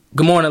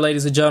Good morning,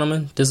 ladies and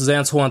gentlemen. This is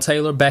Antoine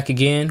Taylor back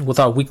again with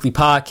our weekly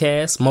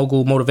podcast,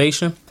 Mogul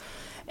Motivation.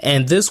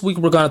 And this week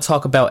we're going to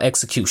talk about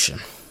execution.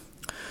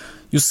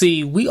 You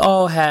see, we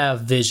all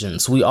have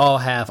visions. We all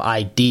have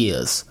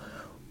ideas.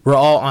 We're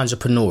all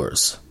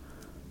entrepreneurs.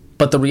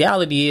 But the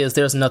reality is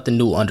there's nothing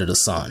new under the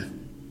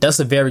sun. That's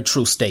a very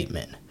true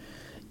statement.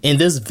 In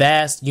this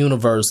vast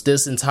universe,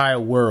 this entire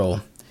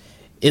world,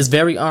 it's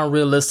very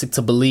unrealistic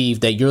to believe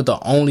that you're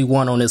the only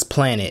one on this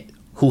planet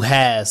who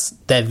has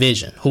that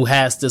vision, who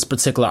has this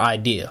particular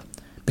idea,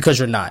 because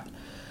you're not.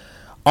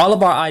 All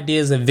of our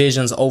ideas and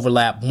visions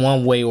overlap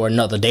one way or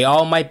another. They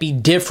all might be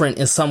different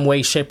in some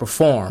way, shape, or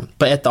form,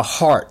 but at the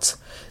heart,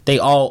 they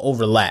all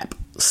overlap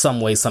some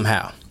way,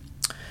 somehow.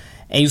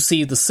 And you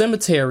see, the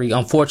cemetery,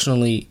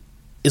 unfortunately,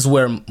 is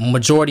where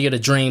majority of the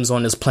dreams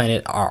on this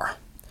planet are.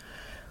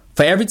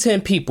 For every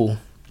 10 people,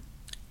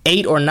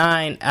 8 or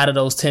 9 out of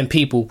those 10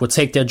 people will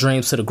take their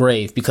dreams to the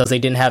grave because they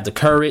didn't have the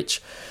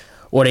courage,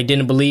 or they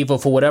didn't believe, or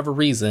for whatever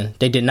reason,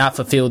 they did not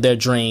fulfill their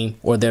dream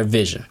or their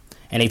vision,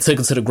 and they took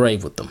it to the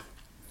grave with them.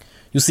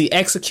 You see,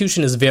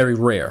 execution is very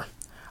rare.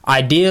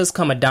 Ideas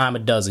come a dime a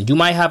dozen. You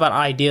might have an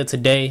idea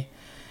today,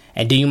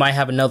 and then you might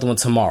have another one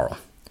tomorrow.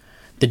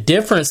 The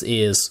difference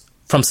is,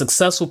 from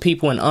successful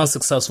people and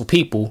unsuccessful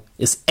people,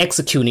 is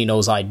executing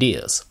those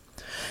ideas.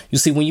 You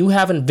see, when you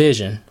have a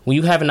vision, when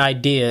you have an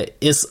idea,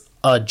 it's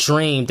a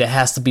dream that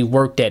has to be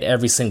worked at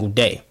every single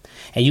day.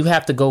 And you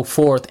have to go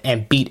forth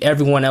and beat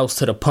everyone else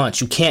to the punch.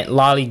 You can't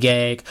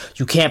lollygag.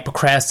 You can't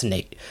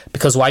procrastinate.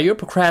 Because while you're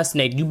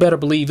procrastinating, you better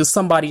believe there's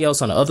somebody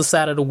else on the other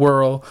side of the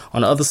world,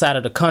 on the other side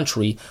of the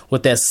country,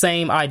 with that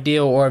same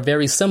idea or a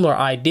very similar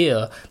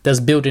idea that's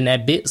building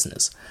that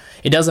business.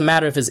 It doesn't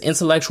matter if it's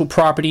intellectual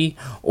property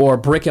or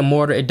brick and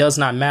mortar. It does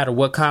not matter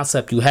what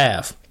concept you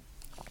have.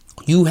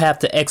 You have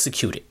to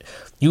execute it.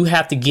 You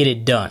have to get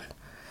it done.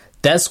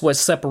 That's what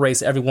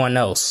separates everyone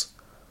else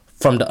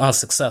from the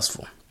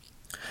unsuccessful.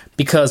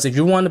 Because if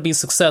you want to be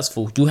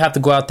successful, you have to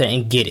go out there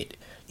and get it.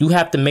 You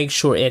have to make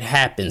sure it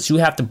happens. You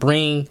have to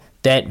bring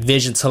that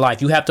vision to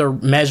life. You have to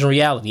imagine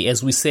reality,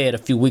 as we said a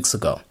few weeks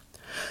ago.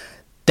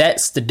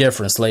 That's the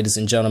difference, ladies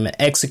and gentlemen.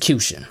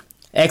 Execution.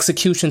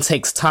 Execution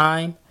takes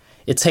time.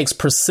 It takes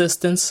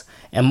persistence.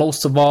 And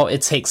most of all,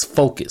 it takes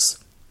focus.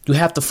 You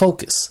have to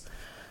focus.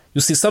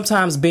 You see,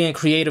 sometimes being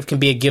creative can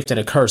be a gift and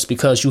a curse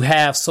because you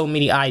have so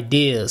many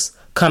ideas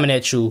coming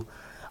at you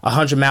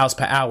 100 miles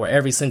per hour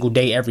every single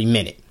day, every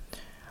minute.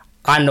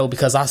 I know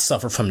because I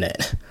suffer from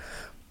that.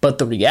 But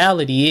the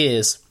reality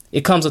is,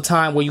 it comes a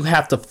time where you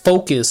have to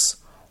focus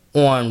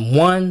on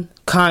one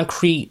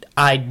concrete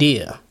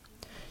idea.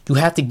 You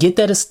have to get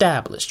that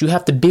established. You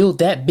have to build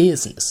that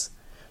business.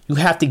 You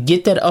have to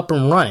get that up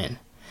and running.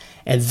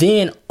 And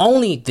then,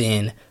 only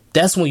then,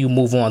 that's when you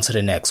move on to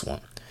the next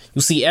one.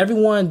 You see,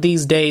 everyone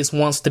these days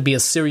wants to be a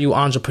serial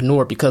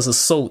entrepreneur because it's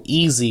so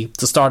easy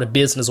to start a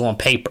business on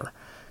paper.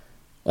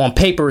 On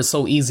paper, it's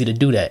so easy to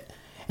do that.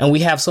 And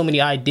we have so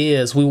many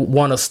ideas. We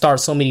want to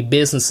start so many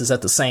businesses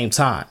at the same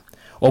time.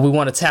 Or we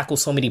want to tackle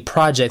so many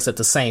projects at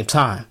the same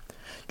time.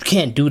 You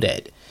can't do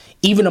that.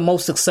 Even the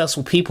most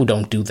successful people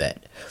don't do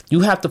that. You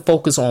have to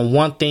focus on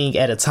one thing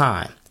at a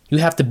time. You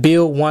have to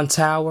build one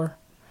tower.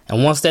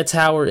 And once that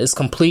tower is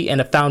complete and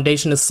the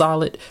foundation is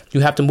solid,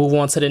 you have to move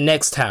on to the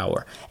next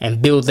tower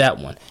and build that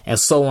one. And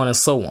so on and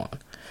so on.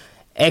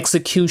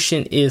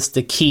 Execution is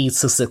the key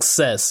to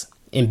success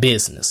in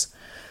business.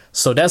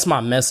 So that's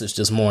my message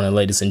this morning,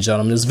 ladies and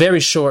gentlemen. It's very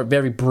short,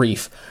 very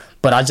brief,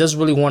 but I just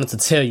really wanted to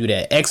tell you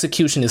that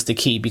execution is the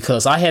key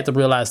because I had to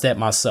realize that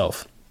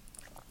myself.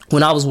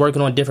 When I was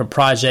working on different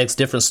projects,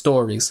 different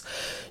stories,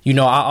 I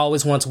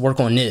always wanted to work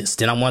on this,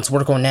 then I wanted to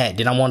work on that,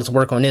 then I wanted to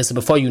work on this. And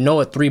before you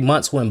know it, 3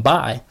 months went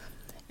by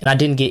and I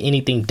didn't get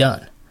anything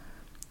done.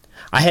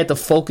 I had to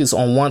focus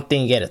on one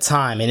thing at a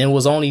time. And it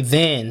was only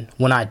then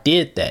when I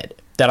did that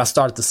I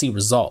started to see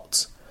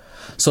results.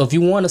 So if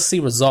you want to see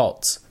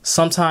results,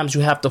 sometimes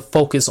you have to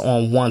focus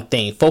on one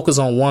thing, focus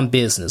on one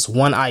business,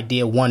 one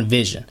idea, one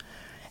vision,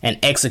 and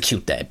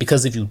execute that.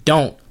 Because if you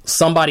don't,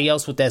 somebody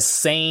else with that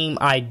same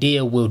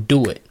idea will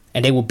do it,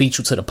 and they will beat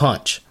you to the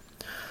punch.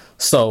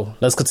 So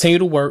let's continue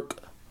to work.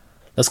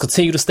 Let's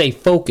continue to stay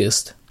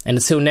focused. And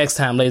until next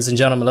time, ladies and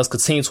gentlemen, let's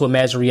continue to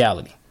imagine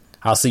reality.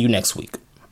 I'll see you next week.